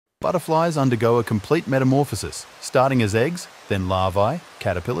Butterflies undergo a complete metamorphosis, starting as eggs, then larvae,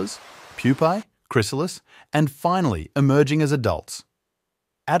 caterpillars, pupae, chrysalis, and finally emerging as adults.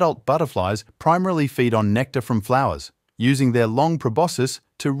 Adult butterflies primarily feed on nectar from flowers, using their long proboscis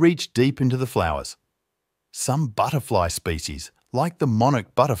to reach deep into the flowers. Some butterfly species, like the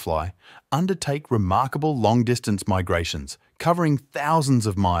monarch butterfly, undertake remarkable long-distance migrations, covering thousands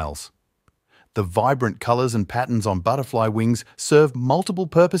of miles. The vibrant colors and patterns on butterfly wings serve multiple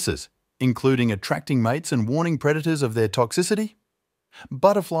purposes, including attracting mates and warning predators of their toxicity.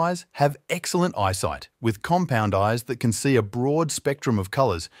 Butterflies have excellent eyesight, with compound eyes that can see a broad spectrum of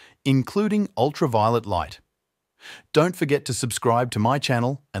colors, including ultraviolet light. Don't forget to subscribe to my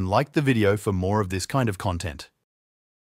channel and like the video for more of this kind of content.